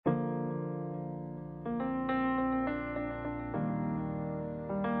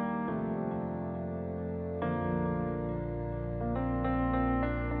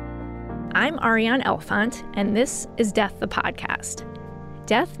I'm Ariane Elfont, and this is Death the Podcast.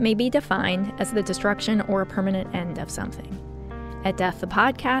 Death may be defined as the destruction or permanent end of something. At Death the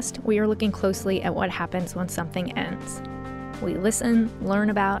Podcast, we are looking closely at what happens when something ends. We listen, learn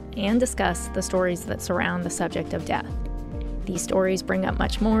about, and discuss the stories that surround the subject of death. These stories bring up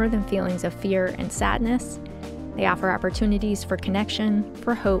much more than feelings of fear and sadness. They offer opportunities for connection,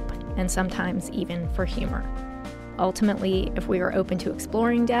 for hope, and sometimes even for humor. Ultimately, if we are open to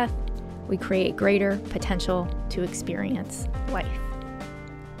exploring death, we create greater potential to experience life.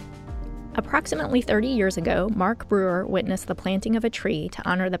 Approximately 30 years ago, Mark Brewer witnessed the planting of a tree to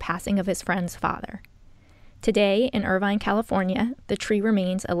honor the passing of his friend's father. Today, in Irvine, California, the tree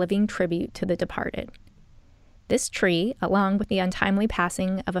remains a living tribute to the departed. This tree, along with the untimely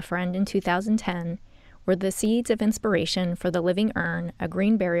passing of a friend in 2010, were the seeds of inspiration for the Living Urn, a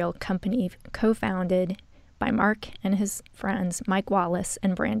green burial company co-founded by Mark and his friends Mike Wallace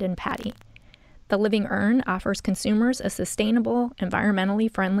and Brandon Patty. The Living Urn offers consumers a sustainable,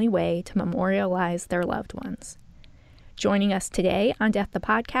 environmentally friendly way to memorialize their loved ones. Joining us today on Death the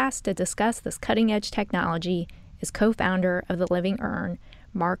Podcast to discuss this cutting-edge technology is co-founder of the Living Urn,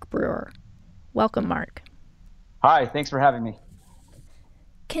 Mark Brewer. Welcome, Mark. Hi, thanks for having me.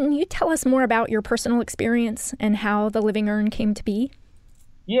 Can you tell us more about your personal experience and how the Living Urn came to be?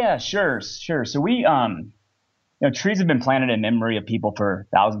 Yeah, sure. So we, trees have been planted in memory of people for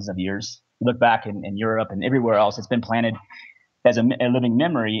thousands of years. You look back in Europe and everywhere else, it's been planted as a living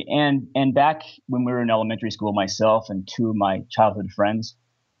memory. And back when we were in elementary school, myself and two of my childhood friends,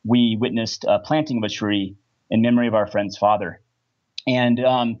 we witnessed a planting of a tree in memory of our friend's father. And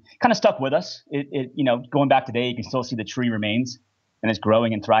kind of stuck with us. Going back today, you can still see the tree remains. And it's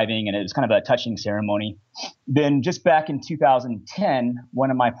growing and thriving, and it was kind of a touching ceremony. Then just back in 2010,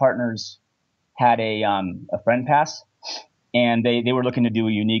 one of my partners had a friend pass, and they were looking to do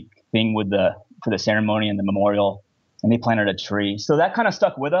a unique thing for the ceremony and the memorial, and they planted a tree. So that kind of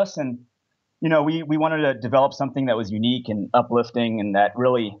stuck with us, and we wanted to develop something that was unique and uplifting, and that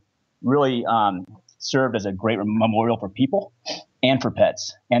really served as a great memorial for people and for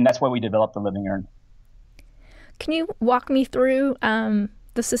pets, and that's why we developed the Living Urn. Can you walk me through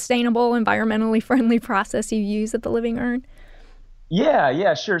the sustainable, environmentally friendly process you use at the Living Urn?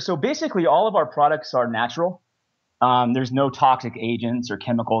 Yeah, sure. So basically, all of our products are natural. There's no toxic agents or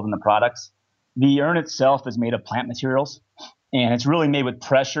chemicals in the products. The urn itself is made of plant materials, and it's really made with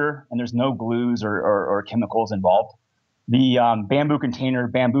pressure, and there's no glues or chemicals involved. The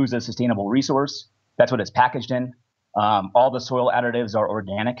bamboo is a sustainable resource. That's what it's packaged in. All the soil additives are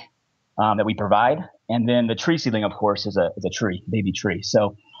organic that we provide. And then the tree seedling, of course, is a tree, baby tree.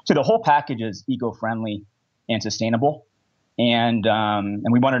 So the whole package is eco-friendly and sustainable. And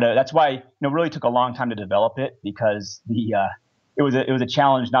we wanted to. That's why it really took a long time to develop it, because it was a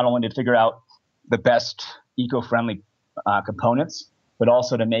challenge not only to figure out the best eco-friendly components, but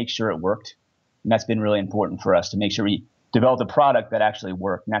also to make sure it worked. And that's been really important for us, to make sure we developed a product that actually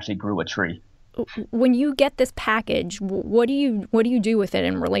worked and actually grew a tree. When you get this package, what do you do with it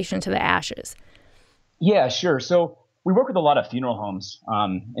in relation to the ashes? Yeah, sure. So we work with a lot of funeral homes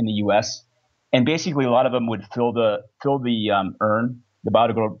in the U.S., and basically a lot of them would fill the urn, the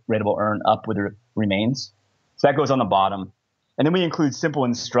biodegradable urn, up with the remains. So that goes on the bottom, and then we include simple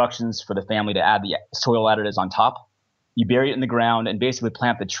instructions for the family to add the soil additives on top. You bury it in the ground and basically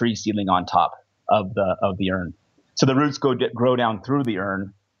plant the tree seedling on top of the urn. So the roots grow down through the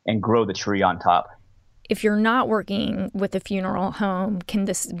urn and grow the tree on top. If you're not working with a funeral home, can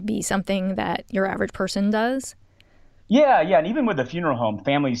this be something that your average person does? Yeah. And even with the funeral home,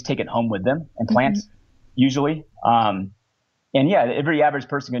 families take it home with them and plant, usually. And yeah, every average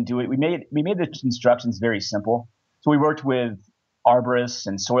person can do it. We made the instructions very simple. So we worked with arborists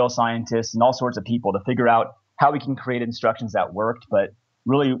and soil scientists and all sorts of people to figure out how we can create instructions that worked, but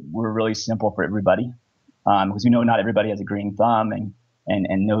really were really simple for everybody. Because not everybody has a green thumb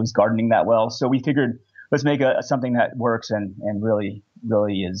and knows gardening that well. So we figured, let's make something that works and really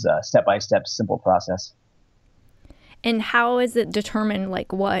is a step-by-step simple process. And how is it determined,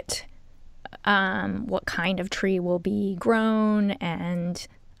 like what kind of tree will be grown? And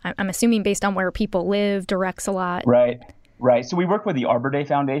I'm assuming based on where people live directs a lot. Right. So we work with the Arbor Day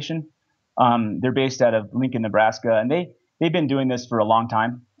Foundation. They're based out of Lincoln, Nebraska, and they've been doing this for a long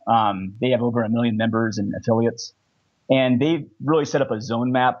time. They have over 1 million members and affiliates, and they've really set up a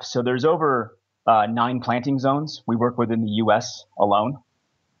zone map. So there's over 9 planting zones we work with in the U.S. alone.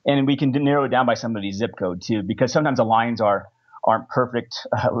 And we can narrow it down by somebody's zip code too, because sometimes the lines aren't perfect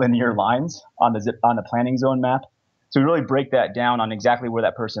linear lines on the planting zone map. So we really break that down on exactly where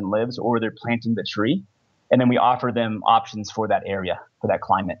that person lives or they're planting the tree. And then we offer them options for that area, for that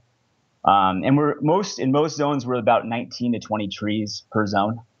climate. And in most zones, we're about 19 to 20 trees per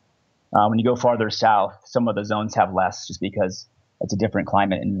zone. When you go farther south, some of the zones have less just because it's a different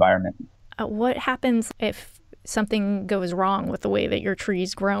climate and environment. What happens if something goes wrong with the way that your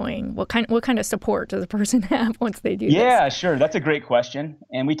tree's growing? What kind of support does a person have once they do this? Yeah, sure. That's a great question.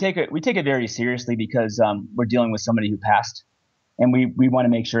 And we take it very seriously because we're dealing with somebody who passed and we want to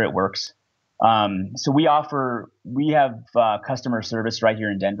make sure it works. So we have customer service right here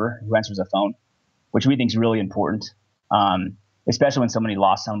in Denver who answers a phone, which we think is really important. Especially when somebody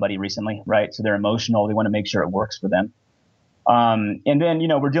lost somebody recently, right? So they're emotional. They want to make sure it works for them. And then,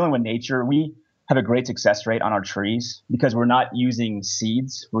 we're dealing with nature. We have a great success rate on our trees because we're not using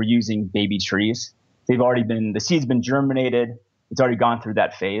seeds. We're using baby trees. The seed's been germinated. It's already gone through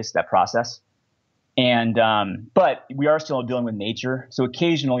that phase, that process. And, but we are still dealing with nature. So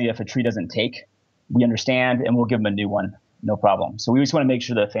occasionally if a tree doesn't take, we understand and we'll give them a new one. No problem. So we just want to make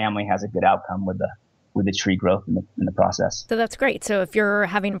sure the family has a good outcome with the tree growth in the process. So that's great. So if you're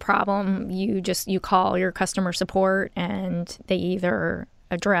having a problem, you call your customer support and they either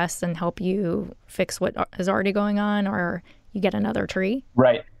address and help you fix what is already going on, or you get another tree.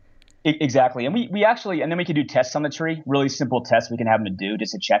 Right. Exactly. And we actually, and then we can do tests on the tree, really simple tests we can have them do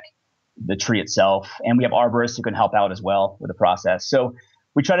just to check the tree itself. And we have arborists who can help out as well with the process. So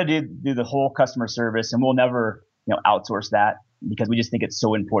we try to do the whole customer service, and we'll never, outsource that, because we just think it's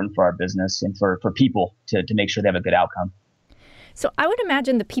so important for our business and for people to make sure they have a good outcome. So I would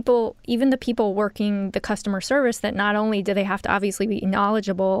imagine even the people working the customer service, that not only do they have to obviously be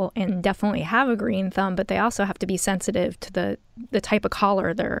knowledgeable and definitely have a green thumb, but they also have to be sensitive to the type of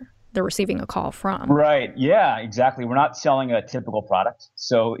caller they're receiving a call from. Right. Yeah, exactly. We're not selling a typical product.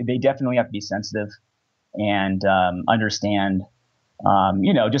 So they definitely have to be sensitive and understand,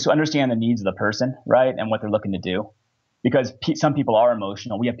 just understand the needs of the person, right, and what they're looking to do. Because some people are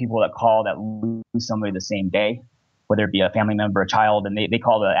emotional. We have people that call that lose somebody the same day, whether it be a family member, a child, and they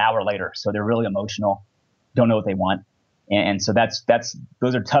call an hour later. So they're really emotional, don't know what they want. And so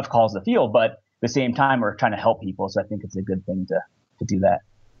those are tough calls to field, but at the same time, we're trying to help people. So I think it's a good thing to do that.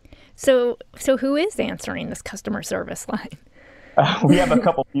 So who is answering this customer service line? We have a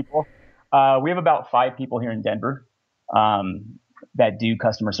couple people. We have about 5 people here in Denver that do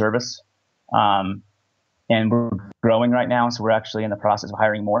customer service. And we're growing right now, so we're actually in the process of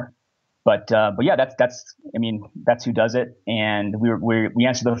hiring more. But yeah, that's who does it. And we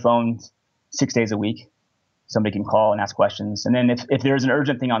answer the phones 6 days a week. Somebody can call and ask questions. And then if there's an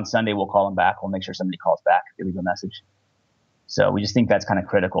urgent thing on Sunday, we'll call them back. We'll make sure somebody calls back, they leave a message. So we just think that's kind of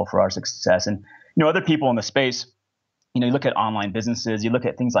critical for our success. And other people in the space, you look at online businesses, you look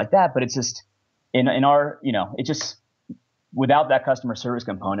at things like that, but it's just in our, it just, without that customer service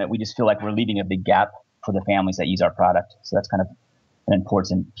component, we just feel like we're leaving a big gap for the families that use our product. So that's kind of an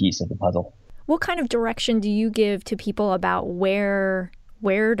important piece of the puzzle. What kind of direction do you give to people about where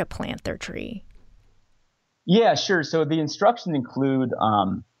to plant their tree? Yeah, sure. So the instructions include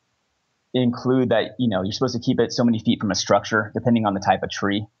that, you're supposed to keep it so many feet from a structure, depending on the type of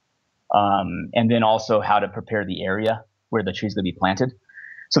tree. And then also how to prepare the area where the tree's going to be planted.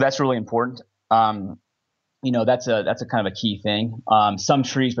 So that's really important. That's a kind of a key thing. Some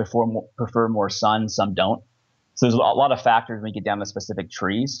trees prefer more sun, some don't. So there's a lot of factors when you get down to specific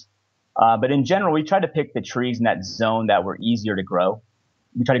trees. But in general, we try to pick the trees in that zone that were easier to grow.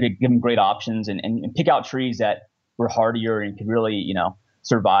 We try to give them great options and pick out trees that were hardier and could really,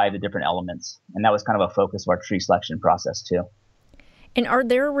 survive the different elements. And that was kind of a focus of our tree selection process too. And are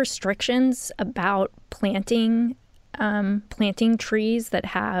there restrictions about planting trees that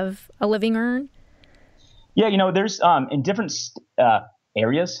have a living urn? Yeah, there's in different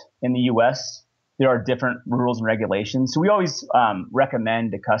areas in the U.S., there are different rules and regulations. So we always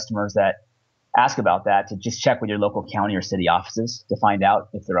recommend to customers that ask about that to just check with your local county or city offices to find out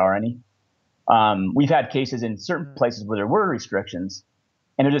if there are any. We've had cases in certain places where there were restrictions,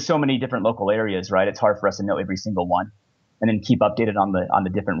 and there's just so many different local areas, right? It's hard for us to know every single one, and then keep updated on the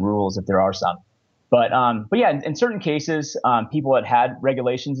different rules if there are some. But yeah, in certain cases, people that had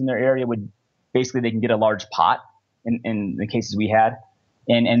regulations in their area they can get a large pot in the cases we had.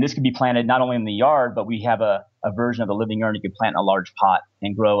 And this could be planted not only in the yard, but we have a version of the living urn you could plant in a large pot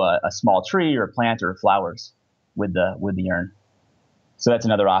and grow a small tree or plant or flowers with the urn. So that's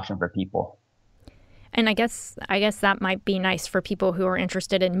another option for people. And I guess that might be nice for people who are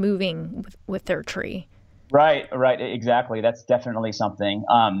interested in moving with their tree. Right, exactly. That's definitely something.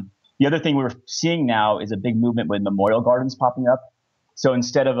 The other thing we're seeing now is a big movement with memorial gardens popping up. So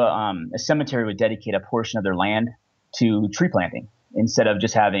instead of a cemetery would dedicate a portion of their land to tree planting instead of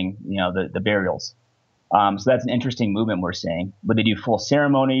just having, the burials. So that's an interesting movement we're seeing, where they do full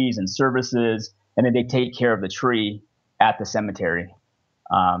ceremonies and services, and then they take care of the tree at the cemetery.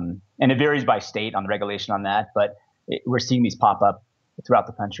 And it varies by state on the regulation on that, but we're seeing these pop up throughout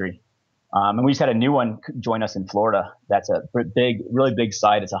the country. And we just had a new one join us in Florida. That's a big, really big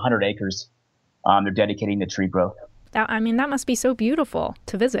site. It's 100 acres. They're dedicating to tree growth. That must be so beautiful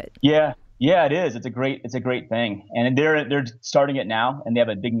to visit. Yeah, it is. It's a great thing. And they're starting it now, and they have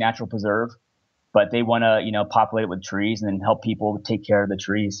a big natural preserve, but they want to, populate it with trees and then help people take care of the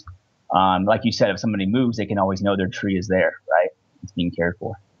trees. Like you said, if somebody moves, they can always know their tree is there, right? It's being cared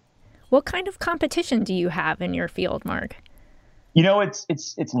for. What kind of competition do you have in your field, Mark?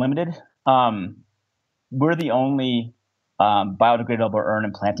 It's limited. We're the only biodegradable urn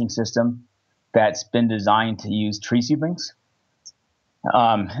and planting system that's been designed to use tree seedlings.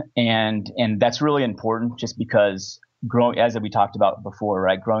 And that's really important just because growing, as we talked about before,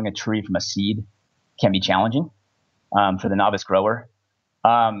 right, growing a tree from a seed can be challenging for the novice grower.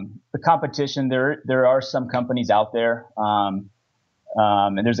 The competition, there are some companies out there, and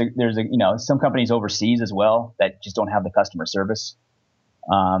there's some companies overseas as well that just don't have the customer service.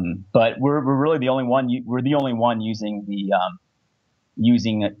 But we're really the only one. We're the only one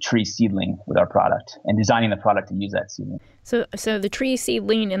using a tree seedling with our product and designing the product to use that seedling. So the tree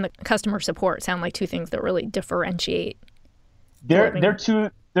seedling and the customer support sound like two things that really differentiate.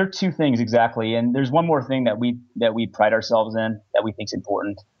 They're two things exactly. And there's one more thing that we pride ourselves in that we think is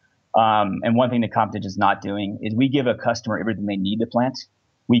important. And one thing the competition is not doing is we give a customer everything they need to plant.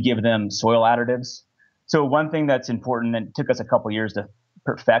 We give them soil additives. So one thing that's important that took us a couple of years to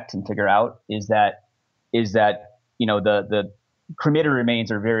perfect and figure out is that the cremated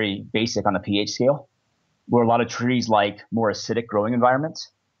remains are very basic on the pH scale, where a lot of trees like more acidic growing environments.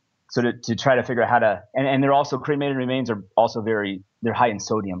 So to try to figure out how to, and they're also, cremated remains are also they're high in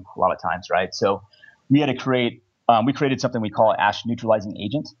sodium a lot of times, right? So we had to we created something we call ash neutralizing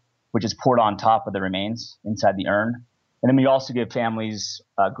agent, which is poured on top of the remains inside the urn. And then we also give families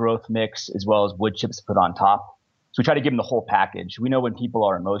growth mix as well as wood chips to put on top. So we try to give them the whole package. We know when people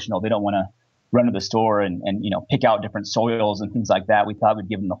are emotional, they don't want to run to the store and pick out different soils and things like that. We thought we'd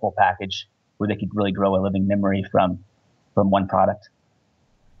give them the whole package where they could really grow a living memory from one product.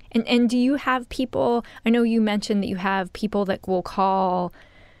 And do you have people, I know you mentioned that you have people that will call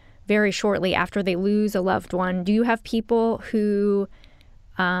very shortly after they lose a loved one. Do you have people who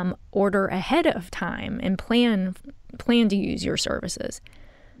order ahead of time and plan to use your services?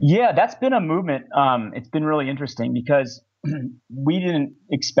 Yeah, that's been a movement. It's been really interesting because we didn't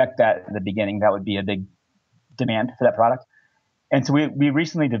expect that at the beginning. That would be a big demand for that product. And so we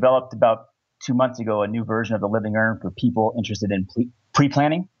recently developed about 2 months ago a new version of the Living Urn for people interested in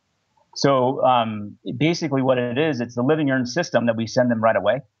pre-planning. So basically what it is, it's the Living Urn system that we send them right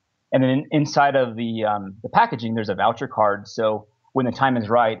away. And then inside of the packaging, there's a voucher card. So when the time is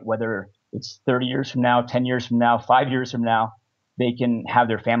right, whether it's 30 years from now, 10 years from now, 5 years from now, they can have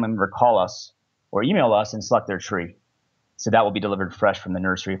their family member call us or email us and select their tree. So that will be delivered fresh from the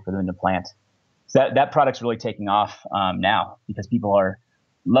nursery for them to plant. So that product's really taking off now because people are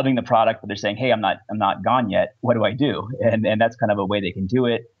loving the product, but they're saying, "Hey, I'm not gone yet. What do I do?" And that's kind of a way they can do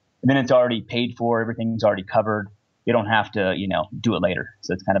it. And then it's already paid for. Everything's already covered. You don't have to, do it later.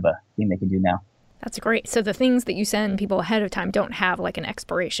 So it's kind of a thing they can do now. That's great. So the things that you send people ahead of time don't have like an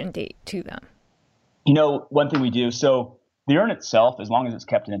expiration date to them. One thing we do. So the urn itself, as long as it's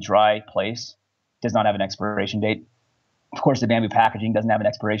kept in a dry place, does not have an expiration date. Of course, the bamboo packaging doesn't have an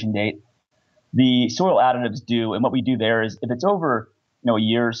expiration date. The soil additives do, and what we do there is if it's over, a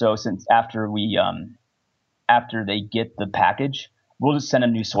year or so since after they get the package, we'll just send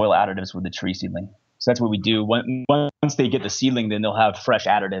them new soil additives with the tree seedling. So that's what we do. Once they get the seedling, then they'll have fresh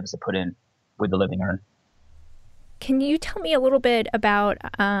additives to put in with the Living Urn. Can you tell me a little bit about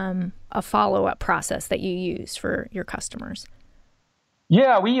a follow-up process that you use for your customers?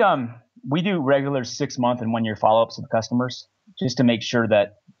 Yeah, we do regular 6-month and 1-year follow-ups with customers just to make sure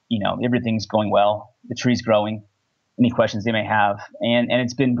that everything's going well, the tree's growing, any questions they may have, and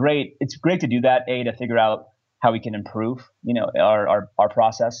it's been great. It's great to do that, to figure out how we can improve our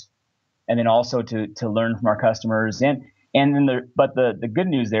process, and then also to learn from our customers and then the good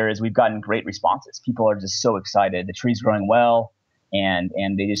news there is we've gotten great responses. People are just so excited. The tree's growing well, and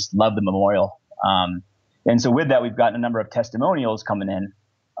they just love the memorial. And so with that, we've gotten a number of testimonials coming in,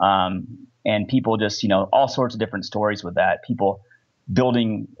 and people just all sorts of different stories with that. People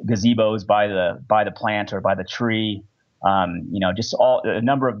building gazebos by the plant or by the tree. Just a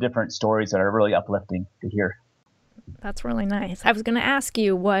number of different stories that are really uplifting to hear. That's really nice. I was going to ask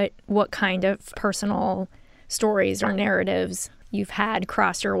you what kind of personal stories or narratives you've had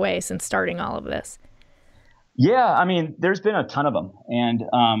cross your way since starting all of this. Yeah, I mean, there's been a ton of them, and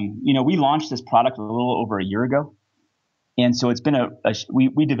we launched this product a little over a year ago, and so it's been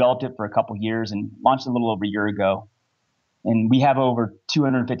we developed it for a couple years and launched it a little over a year ago, and we have over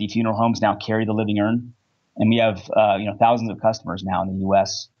 250 funeral homes now carry the Living Urn, and we have thousands of customers now in the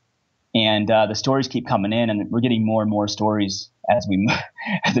U.S. And the stories keep coming in, and we're getting more and more stories as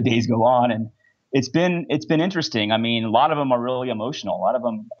as the days go on, and it's been interesting. I mean, a lot of them are really emotional. A lot of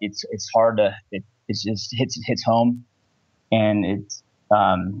them, it's hard to it just hits home, and it's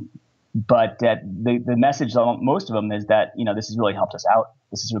but that the message on most of them is that this has really helped us out.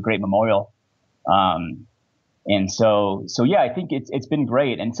 This is a great memorial, and so yeah, I think it's been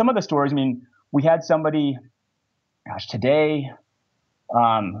great. And some of the stories, I mean, we had somebody, gosh, today,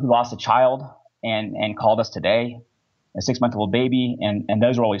 who lost a child and called us today, a 6-month-old baby, and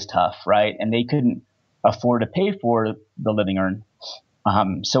those are always tough, right? And they couldn't afford to pay for the Living Urn.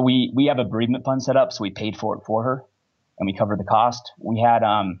 So we have a bereavement fund set up, so we paid for it for her, and we covered the cost. We had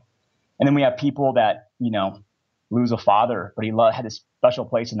and then we have people that lose a father, but he had this special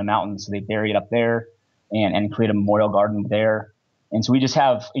place in the mountains, so they bury it up there and create a memorial garden there. And so we just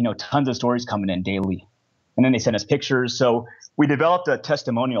have tons of stories coming in daily, and then they send us pictures. So we developed a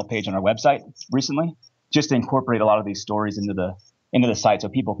testimonial page on our website recently, just to incorporate a lot of these stories into the site, so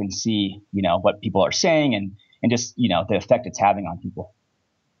people can see what people are saying and just the effect it's having on people.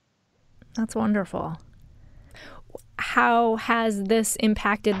 That's wonderful. How has this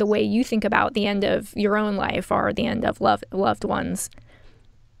impacted the way you think about the end of your own life or the end of loved ones?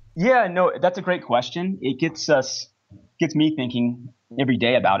 Yeah, no, that's a great question. It gets me thinking every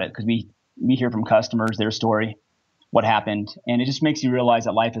day about it, because we hear from customers their story, what happened, and it just makes you realize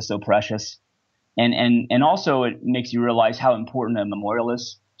that life is so precious. And also it makes you realize how important a memorial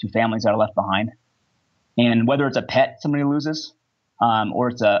is to families that are left behind. And whether it's a pet somebody loses, or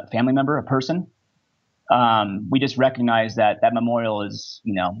it's a family member, a person, we just recognize that memorial is,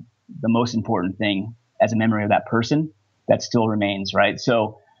 the most important thing as a memory of that person that still remains, right?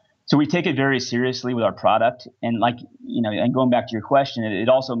 So we take it very seriously with our product. And and going back to your question, it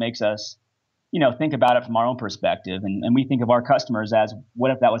also makes us, think about it from our own perspective. And we think of our customers as,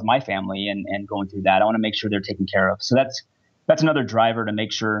 what if that was my family and going through that? I want to make sure they're taken care of. So that's another driver to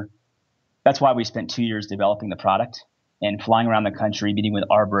make sure. That's why we spent 2 years developing the product and flying around the country, meeting with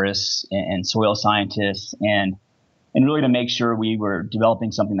arborists and soil scientists, and really to make sure we were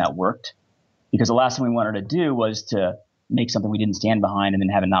developing something that worked. Because the last thing we wanted to do was to make something we didn't stand behind and then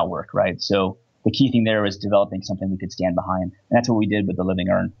have it not work, right? So the key thing there was developing something we could stand behind. And that's what we did with the Living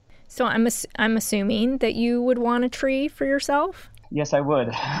Urn. So I'm assuming that you would want a tree for yourself? Yes, I would.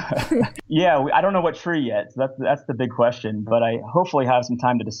 Yeah, I don't know what tree yet. So that's the big question. But I hopefully have some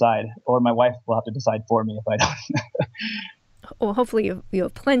time to decide, or my wife will have to decide for me if I don't. Well, hopefully you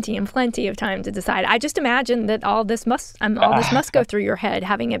have plenty of time to decide. I just imagine that all this must go through your head,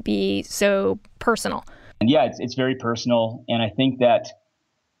 having it be so personal. And yeah, it's very personal, and I think that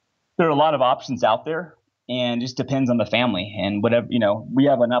there are a lot of options out there, and it just depends on the family and whatever. We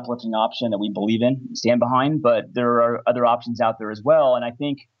have an uplifting option that we believe in, stand behind, but there are other options out there as well. And I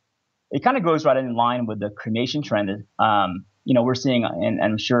think it kind of goes right in line with the cremation trend. We're seeing, and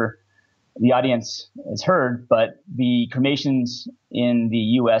I'm sure the audience has heard, but the cremations in the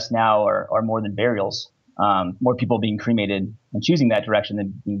U.S. now are more than burials. More people being cremated and choosing that direction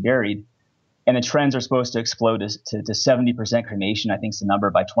than being buried. And the trends are supposed to explode to 70% cremation, I think is the number,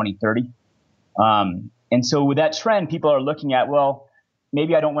 by 2030. And so with that trend, people are looking at, well,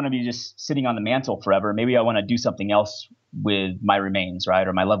 maybe I don't want to be just sitting on the mantle forever. Maybe I want to do something else with my remains, right?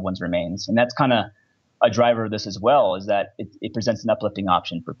 Or my loved one's remains. And that's kind of a driver of this as well, is that it presents an uplifting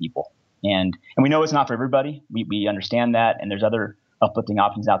option for people. And we know it's not for everybody. We understand that. And there's other uplifting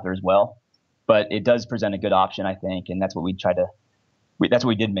options out there as well. But it does present a good option, I think. And that's what that's what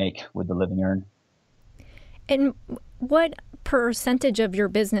we did make with the Living Urn. And what percentage of your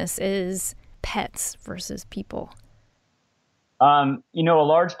business is pets versus people? A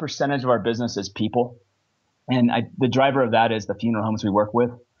large percentage of our business is people. And the driver of that is the funeral homes we work with.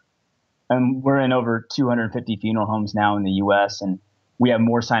 And we're in over 250 funeral homes now in the U.S., and we have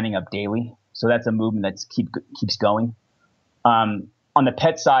more signing up daily. So that's a movement that keeps going. On the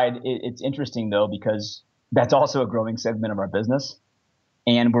pet side, it's interesting, though, because that's also a growing segment of our business.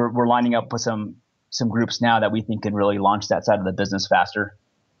 And we're lining up with some groups now that we think can really launch that side of the business faster,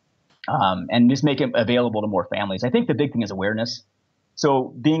 and just make it available to more families. I think the big thing is awareness.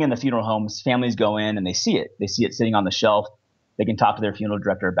 So being in the funeral homes, families go in and they see it. They see it sitting on the shelf. They can talk to their funeral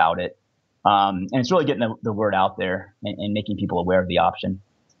director about it. And it's really getting the word out there and making people aware of the option.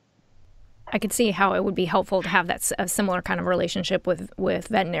 I could see how it would be helpful to have a similar kind of relationship with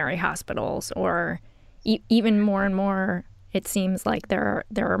veterinary hospitals or even more and more, it seems like there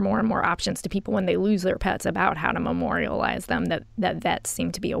are more and more options to people when they lose their pets about how to memorialize them that vets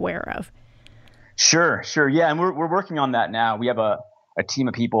seem to be aware of. Sure, sure. Yeah, and we're working on that now. We have a team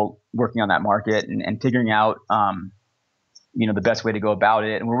of people working on that market and figuring out the best way to go about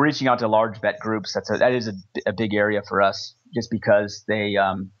it. And we're reaching out to large vet groups. That is a big area for us, just because they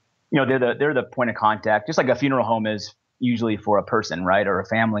they're the point of contact, just like a funeral home is usually for a person, right, or a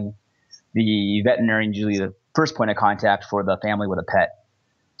family. The veterinarian is usually the first point of contact for the family with a pet.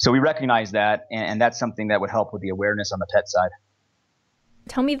 So we recognize that, and that's something that would help with the awareness on the pet side.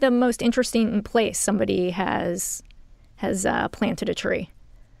 Tell me the most interesting place somebody has planted a tree.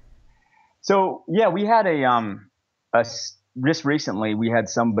 So yeah, we had just recently we had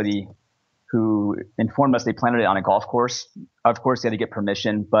somebody who informed us they planted it on a golf course. Of course, they had to get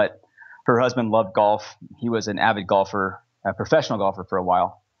permission, but her husband loved golf. He was an avid golfer, a professional golfer for a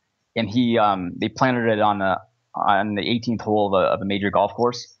while, and they planted it on the 18th hole of a major golf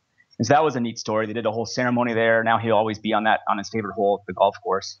course. And so that was a neat story. They did a whole ceremony there. Now he'll always be on his favorite hole, the golf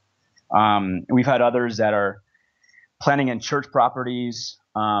course. We've had others that are planting in church properties,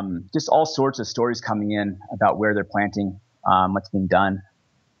 just all sorts of stories coming in about where they're planting, what's being done.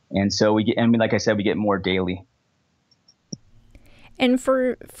 And so like I said, we get more daily. And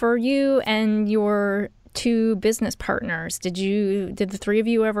for you and your two business partners, did the three of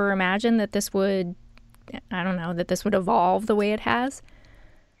you ever imagine that this would evolve the way it has?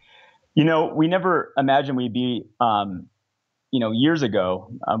 We never imagined we'd be, years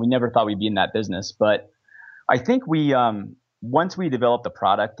ago, we never thought we'd be in that business. But I think once we developed the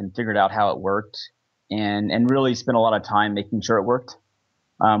product and figured out how it worked and really spent a lot of time making sure it worked,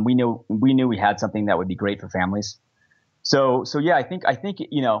 we knew we had something that would be great for families. So yeah, I think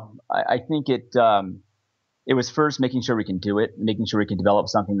it was first making sure we can do it, making sure we can develop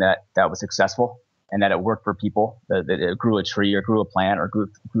something that was successful and that it worked for people, that it grew a tree or grew a plant or grew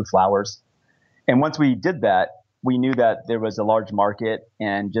flowers. And once we did that, we knew that there was a large market.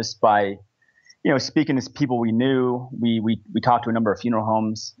 And just by, speaking to people we knew, we talked to a number of funeral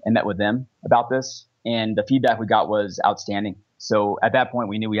homes and met with them about this. And the feedback we got was outstanding. So at that point,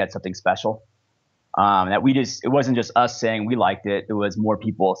 we knew we had something special. It wasn't just us saying we liked it. It was more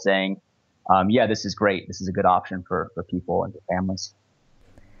people saying, yeah, this is great. This is a good option for people and for families.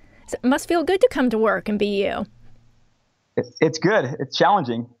 So it must feel good to come to work and be you. It's good. It's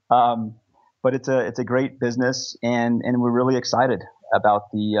challenging, but it's a great business, and we're really excited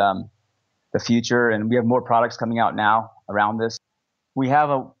about the future. And we have more products coming out now around this. We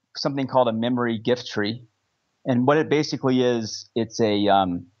have something called a memory gift tree, and what it basically is, it's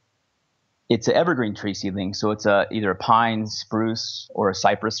an evergreen tree seedling. So it's either a pine, spruce, or a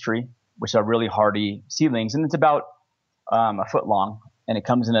cypress tree, which are really hardy seedlings, and it's about a foot long. And it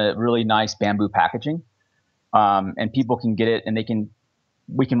comes in a really nice bamboo packaging, and people can get it, and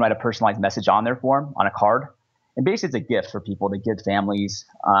we can write a personalized message on there for them on a card. And basically, it's a gift for people to give families,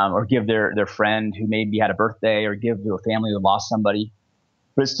 or give their friend who maybe had a birthday, or give to a family who lost somebody.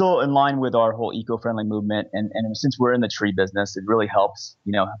 But it's still in line with our whole eco-friendly movement. And since we're in the tree business, it really helps,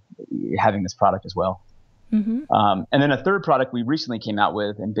 having this product as well. Mm-hmm. And then a third product we recently came out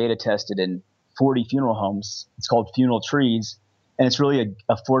with and beta tested in 40 funeral homes. It's called Funeral Trees. And it's really an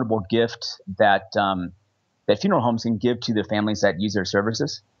affordable gift that funeral homes can give to the families that use their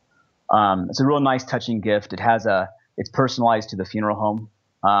services. It's a real nice, touching gift. It's personalized to the funeral home,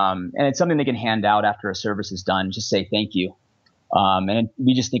 and it's something they can hand out after a service is done. Just say thank you, and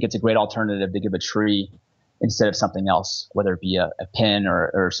we just think it's a great alternative to give a tree instead of something else, whether it be a pin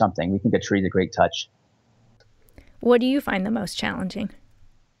or something. We think a tree is a great touch. What do you find the most challenging?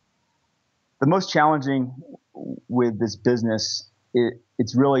 The most challenging with this business,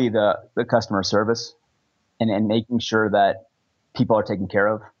 it's really the customer service and making sure that people are taken care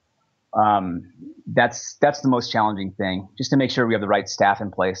of. That's the most challenging thing, just to make sure we have the right staff in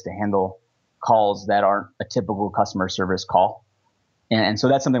place to handle calls that aren't a typical customer service call. And so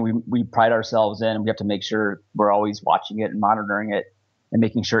that's something we pride ourselves in. We have to make sure we're always watching it and monitoring it and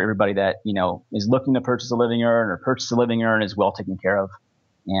making sure everybody that, is looking to purchase a living urn or purchase a living urn is well taken care of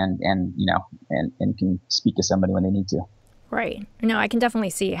and can speak to somebody when they need to. Right. No, I can definitely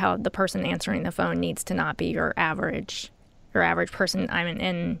see how the person answering the phone needs to not be your average person.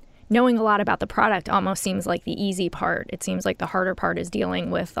 And knowing a lot about the product almost seems like the easy part. It seems like the harder part is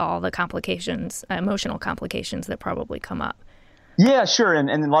dealing with all the complications, emotional complications that probably come up. Yeah, sure. And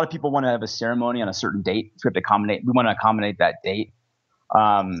a lot of people want to have a ceremony on a certain date. So we want to accommodate that date.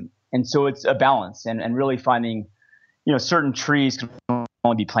 And so it's a balance and really finding, certain trees can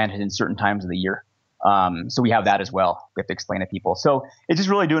only be planted in certain times of the year. So we have that as well. We have to explain to people. So it's just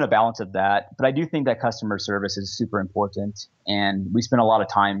really doing a balance of that. But I do think that customer service is super important, and we spend a lot of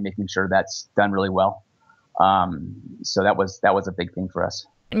time making sure that's done really well. So that was a big thing for us.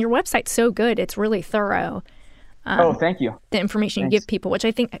 And your website's so good; it's really thorough. Thank you. The information you give people, which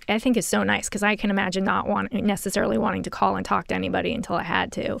I think is so nice, because I can imagine not necessarily wanting to call and talk to anybody until I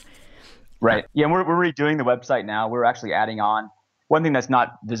had to. Right. Yeah, and we're redoing the website now. We're actually adding on. One thing that's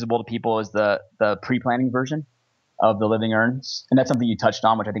not visible to people is the pre-planning version of the Living Urns. And that's something you touched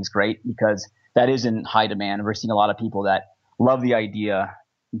on, which I think is great, because that is in high demand. We're seeing a lot of people that love the idea,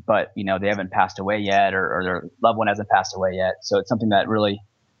 but they haven't passed away yet, or their loved one hasn't passed away yet. So it's something that really,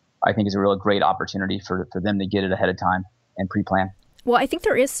 I think, is a real great opportunity for them to get it ahead of time and pre-plan. Well, I think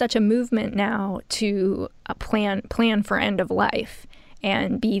there is such a movement now to plan for end of life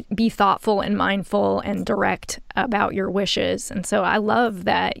and be thoughtful and mindful and direct about your wishes. And so I love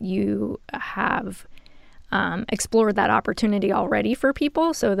that you have explored that opportunity already for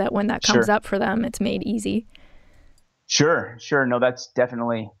people, so that when that comes up for them, it's made easy. Sure. No, that's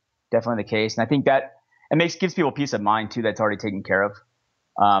definitely the case. And I think that it gives people peace of mind too, that's already taken care of.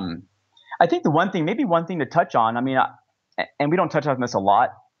 I think one thing to touch on, and we don't touch on this a lot,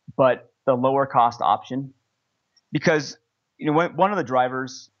 but the lower cost option, because one of the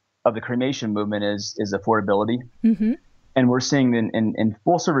drivers of the cremation movement is affordability. Mm-hmm. And we're seeing in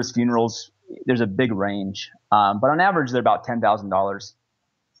full service funerals, there's a big range. But on average, they're about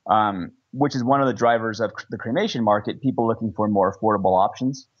 $10,000, which is one of the drivers of the cremation market, people looking for more affordable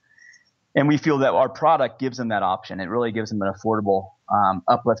options. And we feel that our product gives them that option. It really gives them an affordable,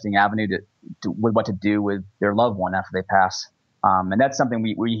 uplifting avenue with what to do with their loved one after they pass. And that's something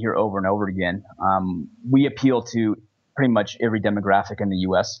we hear over and over again. We appeal to pretty much every demographic in the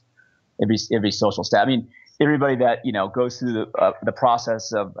U.S., every social status. Everybody that goes through the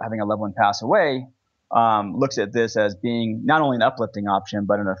process of having a loved one pass away looks at this as being not only an uplifting option,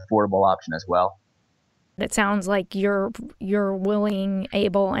 but an affordable option as well. It sounds like you're willing,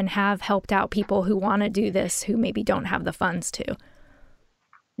 able, and have helped out people who want to do this, who maybe don't have the funds to.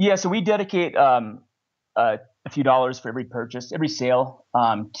 Yeah, so we dedicate a few dollars for every purchase, every sale,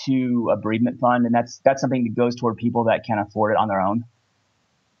 to a bereavement fund, and that's something that goes toward people that can't afford it on their own.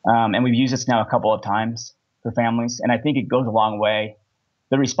 And we've used this now a couple of times for families, and I think it goes a long way.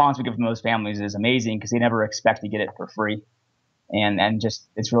 The response we get from those families is amazing, because they never expect to get it for free, and just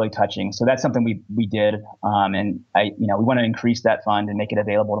it's really touching. So that's something we did, and we want to increase that fund and make it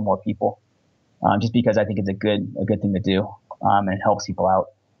available to more people, just because I think it's a good thing to do, and it helps people out.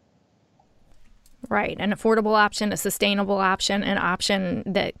 Right. An affordable option, a sustainable option, an option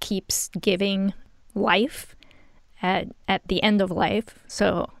that keeps giving life at the end of life.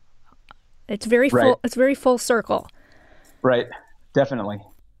 So it's very full. It's very full circle. Right. Definitely.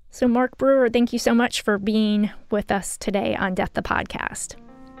 So Mark Brewer, thank you so much for being with us today on Death the Podcast.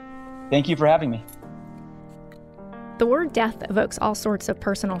 Thank you for having me. The word death evokes all sorts of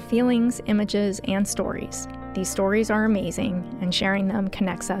personal feelings, images, and stories. These stories are amazing, and sharing them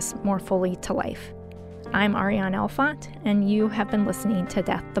connects us more fully to life. I'm Ariane Elfont, and you have been listening to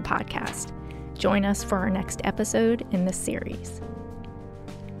Death the Podcast. Join us for our next episode in this series.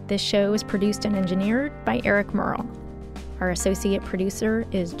 This show is produced and engineered by Eric Merle. Our associate producer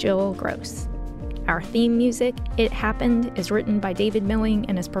is Jill Gross. Our theme music, It Happened, is written by David Milling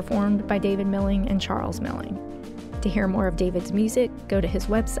and is performed by David Milling and Charles Milling. To hear more of David's music, go to his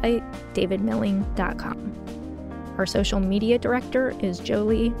website, davidmilling.com. Our social media director is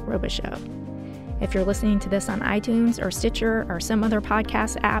Jolie Robichaud. If you're listening to this on iTunes or Stitcher or some other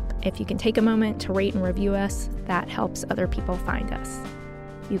podcast app, if you can take a moment to rate and review us, that helps other people find us.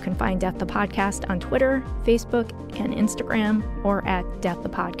 You can find Death the Podcast on Twitter, Facebook, and Instagram, or at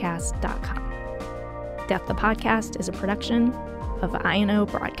deaththepodcast.com. Death the Podcast is a production of INO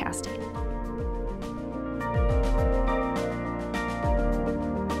Broadcasting.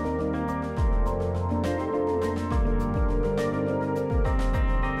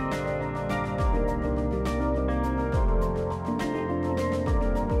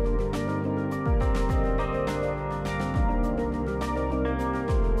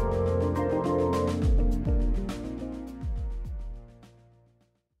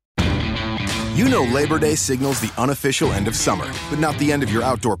 You know Labor Day signals the unofficial end of summer, but not the end of your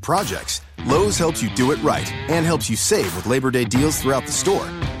outdoor projects. Lowe's helps you do it right and helps you save with Labor Day deals throughout the store.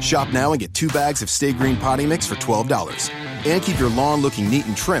 Shop now and get 2 bags of Stay Green potting mix for $12. And keep your lawn looking neat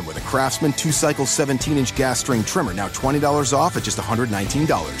and trim with a Craftsman 2-cycle 17-inch gas string trimmer, now $20 off at just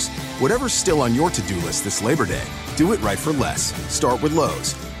 $119. Whatever's still on your to-do list this Labor Day, do it right for less. Start with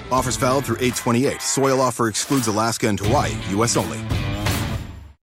Lowe's. Offers valid through 8/28. Soil offer excludes Alaska and Hawaii, U.S. only.